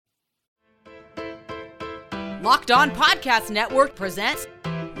Locked On Podcast Network presents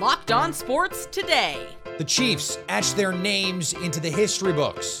Locked On Sports Today. The Chiefs etched their names into the history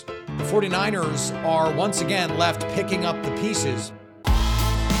books. The 49ers are once again left picking up the pieces.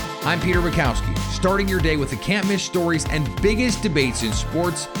 I'm Peter Bukowski, starting your day with the can't-miss stories and biggest debates in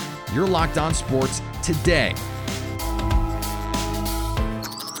sports. You're Locked On Sports Today.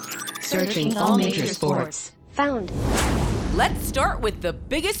 Searching all major sports. Found. Let's start with the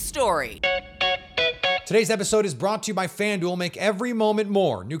biggest story. Today's episode is brought to you by FanDuel. Make every moment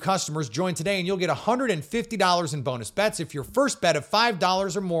more. New customers join today and you'll get $150 in bonus bets if your first bet of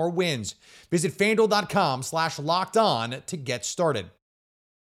 $5 or more wins. Visit FanDuel.com/lockedon to get started.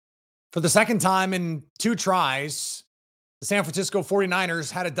 For the second time in 2 tries, the San Francisco 49ers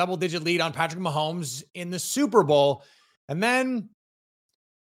had a double-digit lead on Patrick Mahomes in the Super Bowl. And then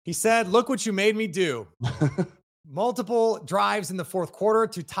he said, "Look what you made me do." Multiple drives in the fourth quarter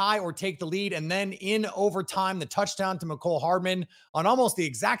to tie or take the lead. And then in overtime, the touchdown to Mecole Hardman on almost the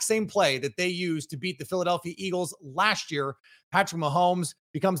exact same play that they used to beat the Philadelphia Eagles last year. Patrick Mahomes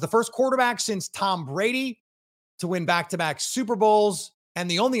becomes the first quarterback since Tom Brady to win back-to-back Super Bowls and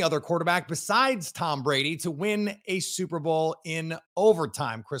the only other quarterback besides Tom Brady to win a Super Bowl in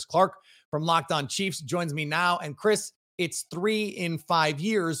overtime. Chris Clark from Locked On Chiefs joins me now. And Chris, it's 3 in 5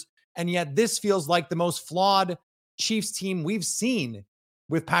 years. And yet this feels like the most flawed Chiefs team we've seen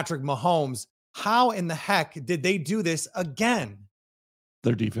with Patrick Mahomes. How in the heck did they do this again?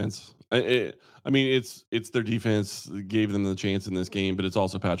 Their defense. I mean, it's their defense that gave them the chance in this game, but it's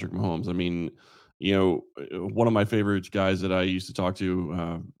also Patrick Mahomes. I mean, you know, one of my favorite guys that I used to talk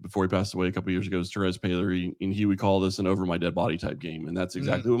to before he passed away a couple years ago is Therese Paylor, and he would call this an over my dead body type game, and that's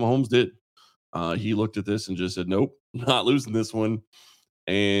exactly what Mahomes did. He looked at this and just said, "Nope, not losing this one,"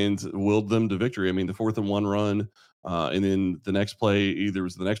 and willed them to victory. I mean, the 4th and 1 run. And then the next play, either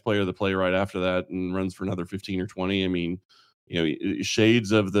was the next play or the play right after that, and runs for another 15 or 20. I mean, you know,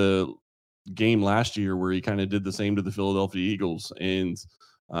 shades of the game last year where he kind of did the same to the Philadelphia Eagles. And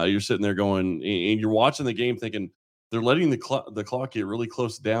you're sitting there going, and you're watching the game thinking they're letting the clock get really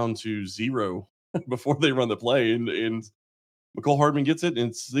close down to 0 before they run the play. And Mecole Hardman gets it,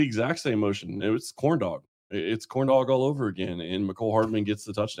 and it's the exact same motion. It's corn dog. It's corn dog all over again. And Mecole Hardman gets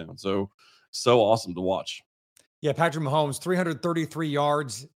the touchdown. So awesome to watch. Yeah, Patrick Mahomes, 333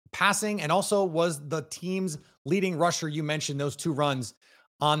 yards passing, and also was the team's leading rusher. You mentioned those 2 runs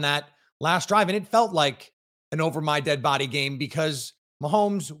on that last drive, and it felt like an over my dead body game because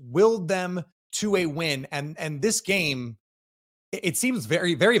Mahomes willed them to a win. And this game, it seems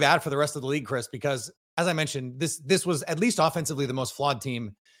very, very bad for the rest of the league, Chris, because as I mentioned, this was at least offensively the most flawed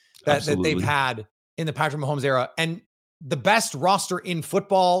team that they've had in the Patrick Mahomes era. And the best roster in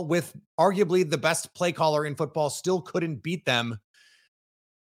football with arguably the best play caller in football still couldn't beat them.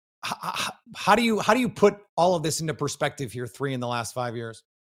 How do you put all of this into perspective here? 3 in the last 5 years.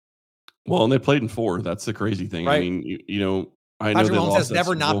 Well, and they played in 4. That's the crazy thing. Right. I mean, you know, Patrick Mahomes has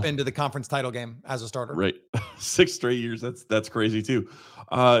never not been to the conference title game as a starter. Right. 6 straight years. That's crazy too.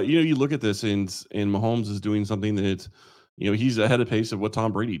 You know, you look at this and Mahomes is doing something that, you know, he's ahead of pace of what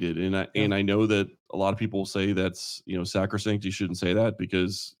Tom Brady did. And I know that a lot of people say that's, you know, sacrosanct. You shouldn't say that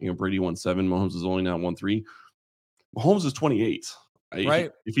because, you know, Brady won 7. Mahomes is only now won 3. Mahomes is 28. Right.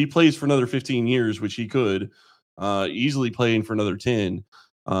 If he plays for another 15 years, which he could, easily playing for another 10,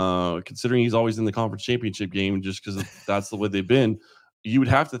 considering he's always in the conference championship game just because that's the way they've been, you would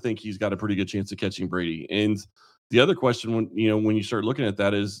have to think he's got a pretty good chance of catching Brady. And the other question, when you start looking at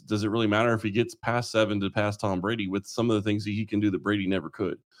that, is does it really matter if he gets past 7 to pass Tom Brady with some of the things that he can do that Brady never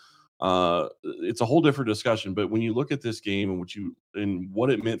could? It's a whole different discussion. But when you look at this game and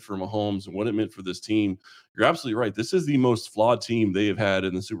what it meant for Mahomes and what it meant for this team, you're absolutely right. This is the most flawed team they have had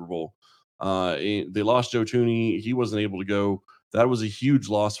in the Super Bowl. They lost Joe Thuney. He wasn't able to go. That was a huge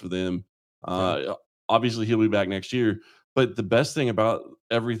loss for them. Obviously, he'll be back next year. But the best thing about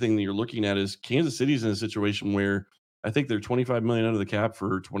everything that you're looking at is Kansas City's in a situation where I think they're $25 million under the cap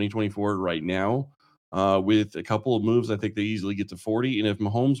for 2024 right now. With a couple of moves, I think they easily get to 40. And if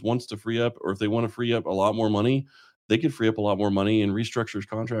Mahomes wants to free up, or if they want to free up a lot more money, they could free up a lot more money and restructure his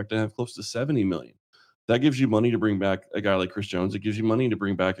contract and have close to $70 million. That gives you money to bring back a guy like Chris Jones. It gives you money to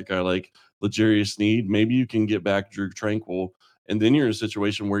bring back a guy like L'Jarius Sneed. Maybe you can get back Drew Tranquill. And then you're in a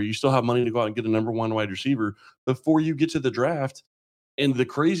situation where you still have money to go out and get a number 1 wide receiver before you get to the draft. And the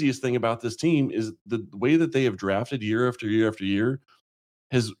craziest thing about this team is the way that they have drafted year after year after year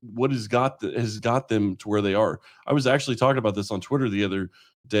has got them to where they are. I was actually talking about this on Twitter the other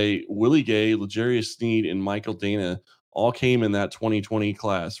day. Willie Gay, L'Jarius Sneed, and Michael Dana all came in that 2020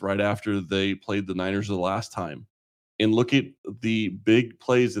 class right after they played the Niners the last time. And look at the big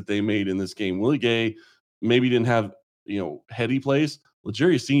plays that they made in this game. Willie Gay maybe didn't have, heady plays.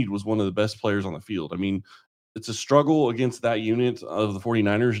 L'Jarius Sneed was one of the best players on the field. I mean, it's a struggle against that unit of the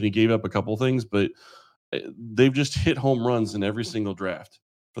 49ers, and he gave up a couple things, but they've just hit home runs in every single draft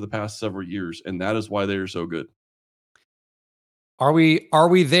for the past several years, and that is why they are so good. Are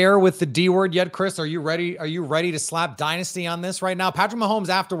we there with the D word yet, Chris? Are you ready? Are you ready to slap dynasty on this right now? Patrick Mahomes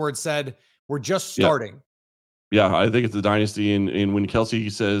afterwards said, "We're just starting." Yeah, I think it's a dynasty. And when Kelsey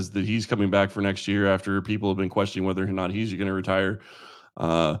says that he's coming back for next year after people have been questioning whether or not he's going to retire,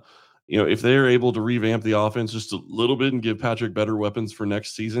 if they're able to revamp the offense just a little bit and give Patrick better weapons for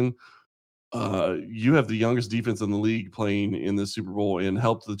next season, you have the youngest defense in the league playing in the Super Bowl and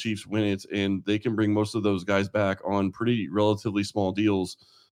help the Chiefs win it. And they can bring most of those guys back on pretty relatively small deals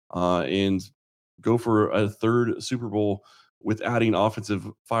and go for a third Super Bowl with adding offensive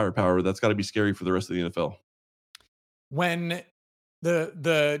firepower. That's got to be scary for the rest of the NFL. When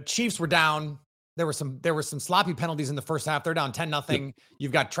the Chiefs were down, there were some sloppy penalties in the first half. They're down 10-0. Yep.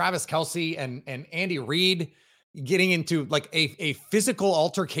 You've got Travis Kelce and Andy Reid getting into like a physical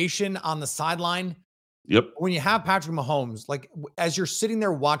altercation on the sideline. Yep. When you have Patrick Mahomes, like as you're sitting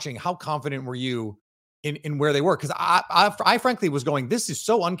there watching, how confident were you in where they were? Because I frankly was going, this is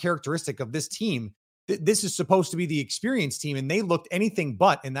so uncharacteristic of this team. This is supposed to be the experienced team, and they looked anything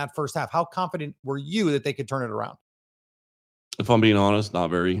but in that first half. How confident were you that they could turn it around? If I'm being honest, not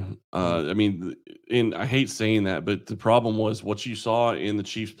very. I mean, and I hate saying that, but the problem was what you saw in the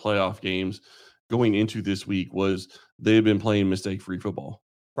Chiefs playoff games going into this week was they've been playing mistake-free football.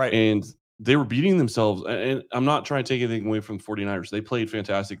 Right. And they were beating themselves. And I'm not trying to take anything away from the 49ers. They played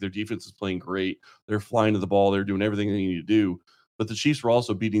fantastic. Their defense is playing great. They're flying to the ball. They're doing everything they need to do. But the Chiefs were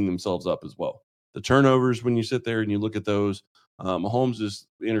also beating themselves up as well. The turnovers, when you sit there and you look at those, Mahomes'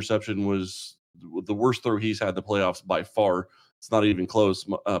 interception was the worst throw he's had in the playoffs by far. It's not even close.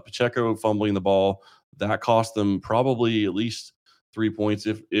 Pacheco fumbling the ball, that cost them probably at least 3 points,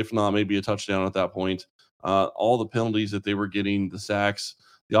 if not maybe a touchdown at that point. All the penalties that they were getting, the sacks,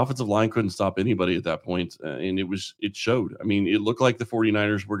 the offensive line couldn't stop anybody at that point, and it showed. I mean, it looked like the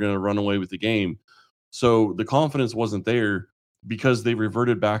 49ers were going to run away with the game. So the confidence wasn't there because they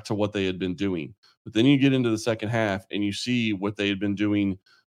reverted back to what they had been doing. But then you get into the second half and you see what they had been doing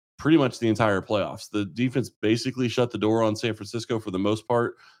pretty much the entire playoffs. The defense basically shut the door on San Francisco for the most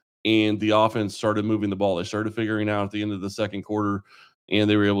part, and the offense started moving the ball. They started figuring out at the end of the second quarter, and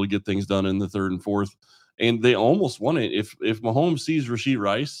they were able to get things done in the third and fourth. And they almost won it. If Mahomes sees Rashee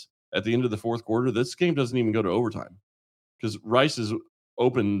Rice at the end of the fourth quarter, this game doesn't even go to overtime because Rice is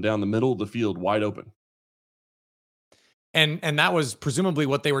open down the middle of the field, wide open. And that was presumably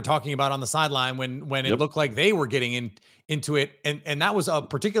what they were talking about on the sideline when it looked like they were getting into it. And that was a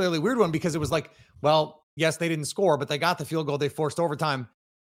particularly weird one because it was like, well, yes, they didn't score, but they got the field goal. They forced overtime.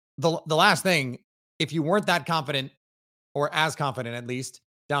 The last thing, if you weren't that confident or as confident, at least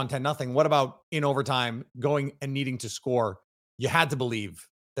down 10-0, what about in overtime going and needing to score? You had to believe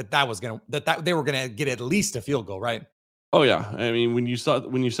that they were going to get at least a field goal, right? Oh yeah, I mean when you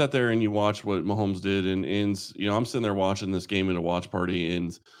sat there and you watch what Mahomes did, and I'm sitting there watching this game at a watch party,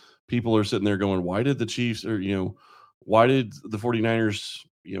 and people are sitting there going, why did the Chiefs why did the 49ers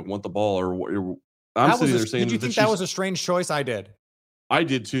want the ball? Or I'm sitting there saying, did you think that was a strange choice? I did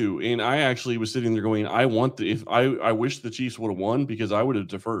too, and I actually was sitting there going, I wish the Chiefs would have won because I would have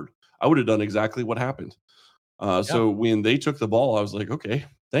deferred. I would have done exactly what happened. So when they took the ball, I was like, okay,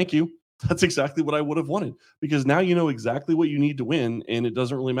 thank you. That's exactly what I would have wanted because now you know exactly what you need to win, and it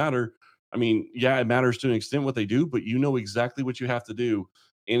doesn't really matter. I mean, yeah, it matters to an extent what they do, but you know exactly what you have to do,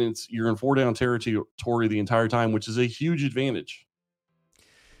 and you're in 4-down territory the entire time, which is a huge advantage.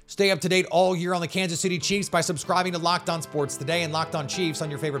 Stay up to date all year on the Kansas City Chiefs by subscribing to Locked On Sports Today and Locked On Chiefs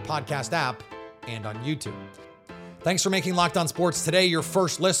on your favorite podcast app and on YouTube. Thanks for making Locked On Sports Today your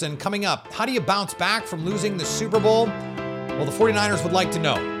first listen. Coming up, how do you bounce back from losing the Super Bowl? Well, the 49ers would like to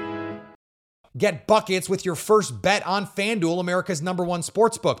know. Get buckets with your first bet on FanDuel, America's #1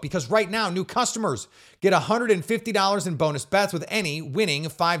 sportsbook, because right now, new customers get $150 in bonus bets with any winning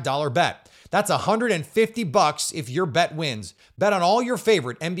 $5 bet. That's $150 if your bet wins. Bet on all your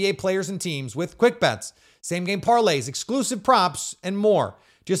favorite NBA players and teams with quick bets, same game parlays, exclusive props, and more.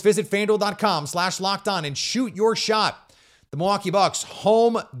 Just visit FanDuel.com/lockedon and shoot your shot. The Milwaukee Bucks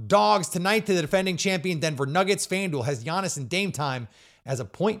home dogs tonight to the defending champion Denver Nuggets. FanDuel has Giannis and Dame time as a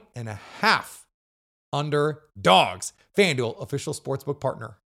 1.5 under dogs. FanDuel, official sportsbook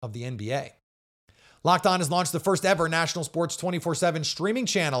partner of the NBA. Locked On has launched the first ever national sports 24/7 streaming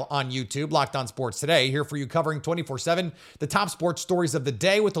channel on YouTube, Locked On Sports Today, here for you covering 24/7 the top sports stories of the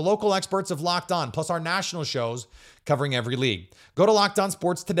day with the local experts of Locked On, plus our national shows covering every league. Go to Locked On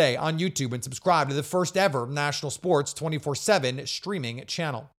Sports Today on YouTube and subscribe to the first ever national sports 24/7 streaming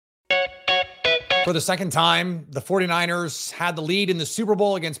channel. For the second time, the 49ers had the lead in the Super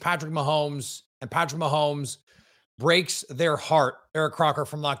Bowl against Patrick Mahomes, and Patrick Mahomes breaks their heart. Eric Crocker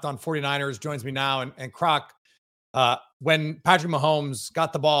from Locked On 49ers joins me now. And Croc, when Patrick Mahomes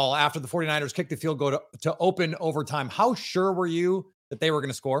got the ball after the 49ers kicked the field goal to open overtime, how sure were you that they were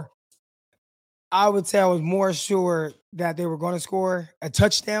going to score? I would say I was more sure that they were going to score a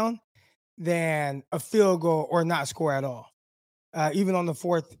touchdown than a field goal or not score at all. Even on the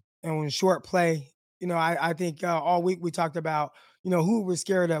fourth and short play, I think all week we talked about, who we're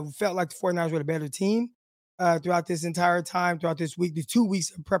scared of. We felt like the 49ers were the better team throughout this entire time, throughout this week, the 2 weeks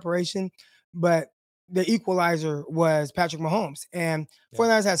of preparation. But the equalizer was Patrick Mahomes. And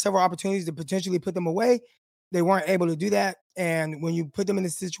 49ers had several opportunities to potentially put them away. They weren't able to do that. And when you put them in a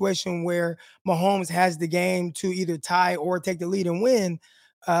situation where Mahomes has the game to either tie or take the lead and win,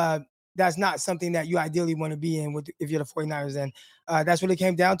 that's not something that you ideally want to be in if you're the 49ers. And that's what it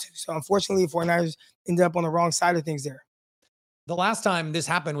came down to. So unfortunately, the 49ers ended up on the wrong side of things there. The last time this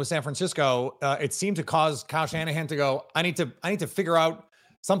happened with San Francisco, it seemed to cause Kyle Shanahan to go, I need to figure out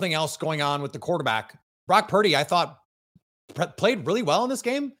something else going on with the quarterback. Brock Purdy, I thought, played really well in this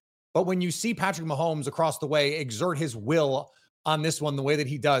game. But when you see Patrick Mahomes across the way exert his will on this one the way that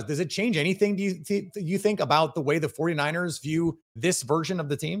he does it change anything, do you think, about the way the 49ers view this version of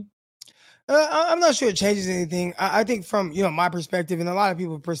the team? I'm not sure it changes anything. I think from my perspective and a lot of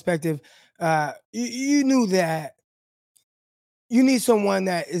people's perspective, you knew that you need someone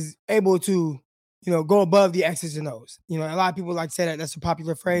that is able to, go above the X's and O's. A lot of people like to say that that's a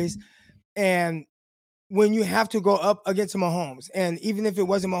popular phrase. And when you have to go up against a Mahomes, and even if it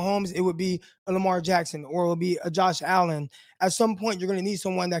wasn't Mahomes, it would be a Lamar Jackson or it would be a Josh Allen. At some point, you're going to need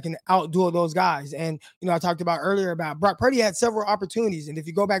someone that can outduel those guys. And, I talked about earlier about Brock Purdy had several opportunities. And if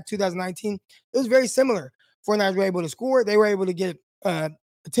you go back to 2019, it was very similar. 49ers were able to score. They were able to get a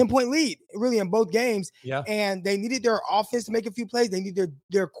 10-point lead, really, in both games. Yeah. And they needed their offense to make a few plays. They needed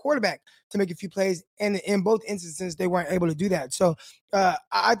their quarterback to make a few plays. And in both instances, they weren't able to do that. So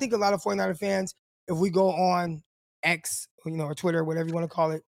I think a lot of 49er fans, if we go on X, or Twitter, whatever you want to call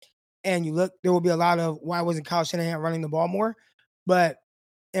it, and you look, there will be a lot of why wasn't Kyle Shanahan running the ball more? But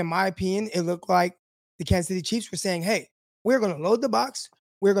in my opinion, it looked like the Kansas City Chiefs were saying, hey, we're going to load the box,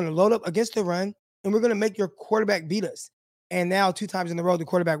 we're going to load up against the run, and we're going to make your quarterback beat us. And now 2 times in a row, the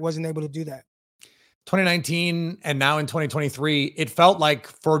quarterback wasn't able to do that. 2019 and now in 2023, it felt like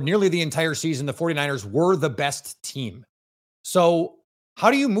for nearly the entire season, the 49ers were the best team. So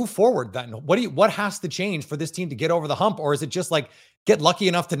how do you move forward then? What has to change for this team to get over the hump? Or is it just like get lucky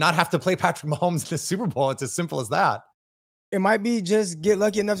enough to not have to play Patrick Mahomes in the Super Bowl? It's as simple as that. It might be just get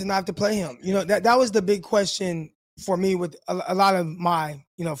lucky enough to not have to play him. That was the big question for me with a lot of my,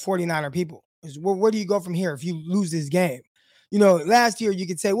 49er people is where do you go from here if you lose this game? Last year you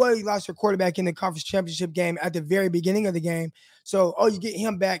could say, well, you lost your quarterback in the conference championship game at the very beginning of the game. So, you get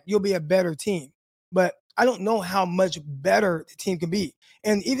him back, you'll be a better team. But I don't know how much better the team can be.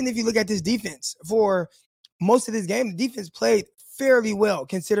 And even if you look at this defense, for most of this game, the defense played fairly well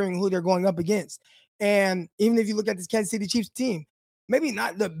considering who they're going up against. And even if you look at this Kansas City Chiefs team, maybe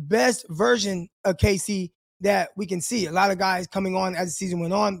not the best version of KC that we can see. A lot of guys coming on as the season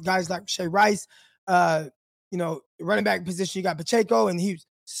went on, guys like Shea Rice, running back position, you got Pacheco, and he's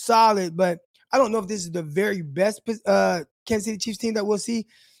solid. But I don't know if this is the very best Kansas City Chiefs team that we'll see.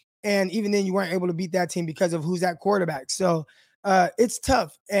 And even then, you weren't able to beat that team because of who's that quarterback. So it's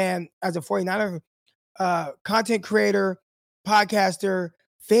tough. And as a 49er content creator, podcaster,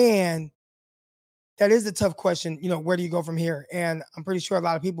 fan, that is a tough question. Where do you go from here? And I'm pretty sure a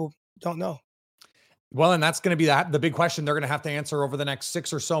lot of people don't know. Well, and that's going to be the big question they're going to have to answer over the next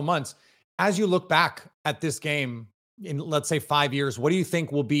 6 or so months. As you look back at this game in, let's say, 5 years, what do you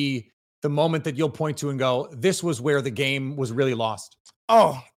think will be the moment that you'll point to and go, this was where the game was really lost?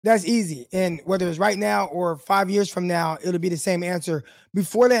 Oh, that's easy. And whether it's right now or 5 years from now, it'll be the same answer.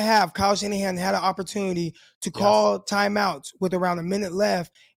 Before the half, Kyle Shanahan had an opportunity to call timeouts with around a minute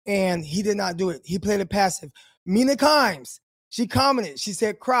left, and he did not do it. He played it passive. Mina Kimes, she commented. She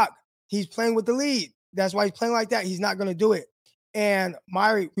said, Croc, he's playing with the lead. That's why he's playing like that. He's not going to do it. And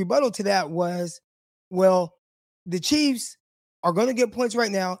my rebuttal to that was, well, the Chiefs are going to get points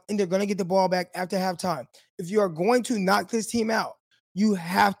right now, and they're going to get the ball back after halftime. If you are going to knock this team out, you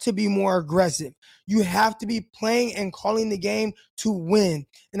have to be more aggressive. You have to be playing and calling the game to win.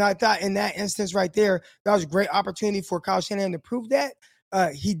 And I thought in that instance right there, that was a great opportunity for Kyle Shanahan to prove that.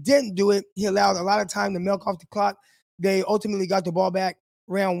 He didn't do it. He allowed a lot of time to milk off the clock. They ultimately got the ball back,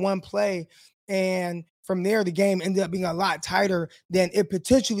 ran one play, and from there, the game ended up being a lot tighter than it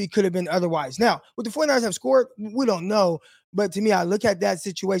potentially could have been otherwise. Now, would the 49ers have scored? We don't know. But to me, I look at that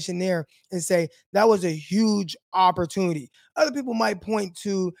situation there and say that was a huge opportunity. Other people might point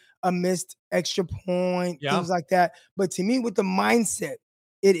to a missed extra point, things like that. But to me, with the mindset,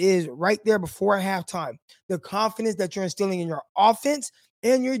 it is right there before halftime. The confidence that you're instilling in your offense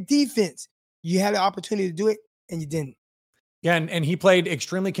and your defense. You had an opportunity to do it, and you didn't. Yeah, and he played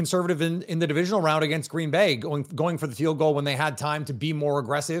extremely conservative in the divisional round against Green Bay, going for the field goal when they had time to be more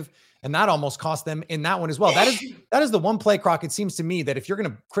aggressive, and that almost cost them in that one as well. That is the one play, Croc, it seems to me, that if you're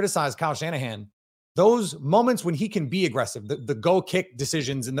going to criticize Kyle Shanahan, those moments when he can be aggressive, the go kick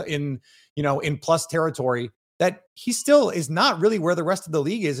decisions in plus territory, that he still is not really where the rest of the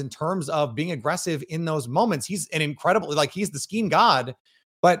league is in terms of being aggressive in those moments. He's an incredible, he's the scheme god.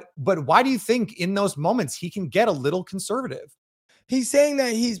 But why do you think in those moments he can get a little conservative? He's saying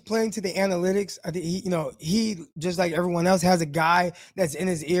that he's playing to the analytics. I think he just like everyone else has a guy that's in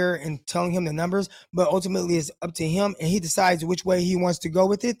his ear and telling him the numbers, but ultimately it's up to him and he decides which way he wants to go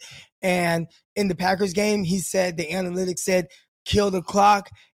with it. And in the Packers game, he said the analytics said kill the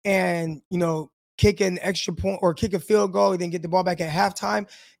clock and kick an extra point or kick a field goal and then get the ball back at halftime.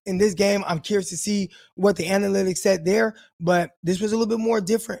 In this game, I'm curious to see what the analytics said there, but this was a little bit more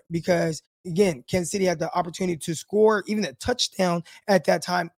different because, again, Kansas City had the opportunity to score even a touchdown at that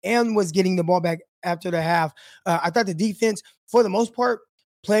time and was getting the ball back after the half. I thought the defense, for the most part,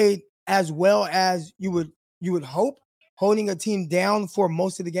 played as well as you would hope, holding a team down for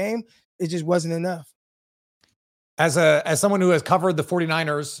most of the game. It just wasn't enough. As someone who has covered the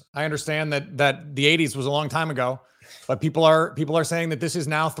 49ers, I understand that the 80s was a long time ago, but people are saying that this is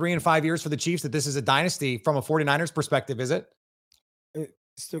now 3 and 5 years for the Chiefs, that this is a dynasty from a 49ers perspective. Is it?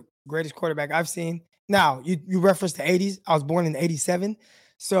 It's the greatest quarterback I've seen. Now, you referenced the 80s. I was born in 87.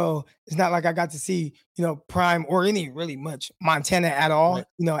 So it's not like I got to see, prime or any really much Montana at all,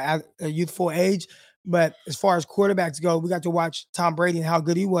 right. At a youthful age. But as far as quarterbacks go, we got to watch Tom Brady and how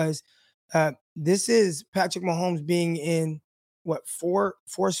good he was. This is Patrick Mahomes being in four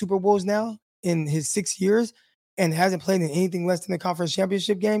Super Bowls now in his 6 years and hasn't played in anything less than the conference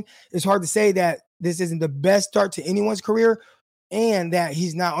championship game. It's hard to say that this isn't the best start to anyone's career and that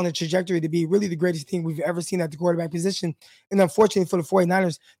he's not on a trajectory to be really the greatest thing we've ever seen at the quarterback position. And unfortunately for the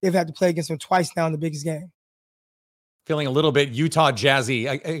 49ers, they've had to play against him twice now in the biggest game. Feeling a little bit Utah Jazzy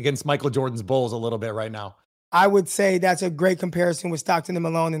against Michael Jordan's Bulls a little bit right now. I would say that's a great comparison with Stockton and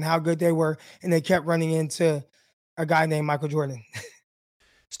Malone and how good they were, and they kept running into a guy named Michael Jordan.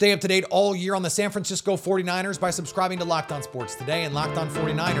 Stay up to date all year on the San Francisco 49ers by subscribing to Locked On Sports Today and Locked On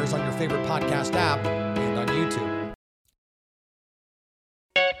 49ers on your favorite podcast app and on YouTube.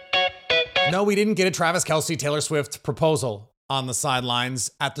 No, we didn't get a Travis Kelce, Taylor Swift proposal on the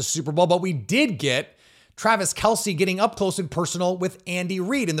sidelines at the Super Bowl, but we did get Travis Kelce getting up close and personal with Andy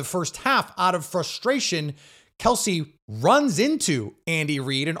Reid. In the first half, out of frustration, Kelce runs into Andy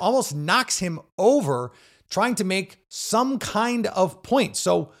Reid and almost knocks him over, trying to make some kind of point.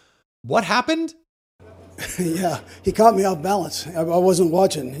 So what happened? Yeah, he caught me off balance. I wasn't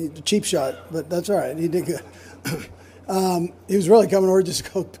watching. Cheap shot, but that's all right. He did good. He was really coming over,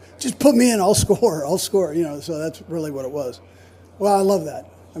 just put me in, I'll score, so that's really what it was. Well, I love that.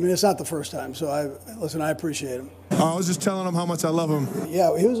 I mean, it's not the first time, so I appreciate him. I was just telling him how much I love him.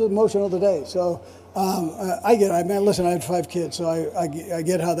 Yeah, he was emotional today, so I get it. Man, listen, I had 5 kids, so I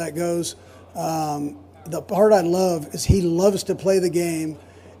get how that goes. The part I love is he loves to play the game,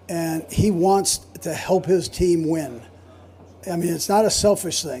 and he wants to help his team win. I mean, it's not a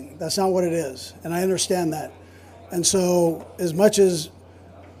selfish thing. That's not what it is, and I understand that. And so as much as,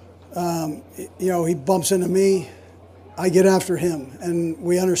 he bumps into me, I get after him, and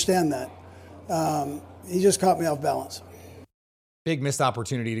we understand that. He just caught me off balance. Big missed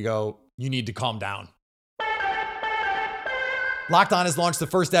opportunity to go, you need to calm down. Locked On has launched the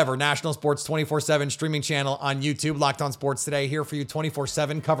first ever national sports 24/7 streaming channel on YouTube. Locked On Sports Today, here for you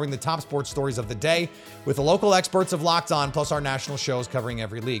 24/7, covering the top sports stories of the day with the local experts of Locked On, plus our national shows covering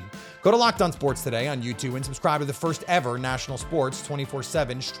every league. Go to Locked On Sports Today on YouTube and subscribe to the first ever national sports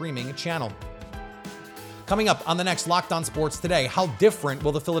 24/7 streaming channel. Coming up on the next Locked On Sports Today, how different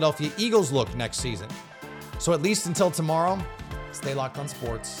will the Philadelphia Eagles look next season? So at least until tomorrow, stay locked on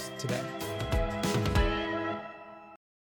sports today.